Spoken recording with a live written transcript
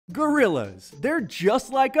Gorillas, they're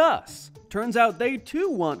just like us. Turns out they too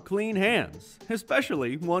want clean hands,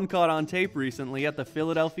 especially one caught on tape recently at the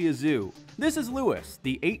Philadelphia Zoo. This is Lewis,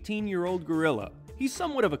 the 18-year-old gorilla. He's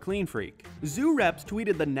somewhat of a clean freak. Zoo reps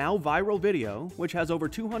tweeted the now viral video, which has over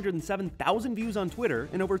 207,000 views on Twitter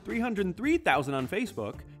and over 303,000 on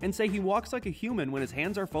Facebook, and say he walks like a human when his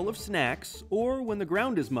hands are full of snacks or when the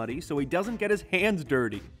ground is muddy so he doesn't get his hands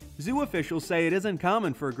dirty. Zoo officials say it isn't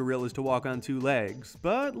common for gorillas to walk on two legs,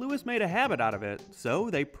 but Lewis made a habit out of it,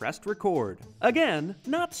 so they pressed record. Again,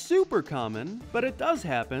 not super common, but it does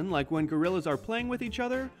happen, like when gorillas are playing with each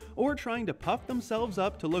other or trying to puff themselves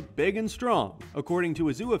up to look big and strong, according to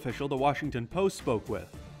a zoo official the Washington Post spoke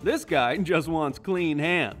with. This guy just wants clean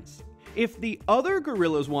hands. If the other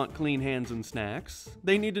gorillas want clean hands and snacks,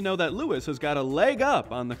 they need to know that Lewis has got a leg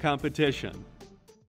up on the competition.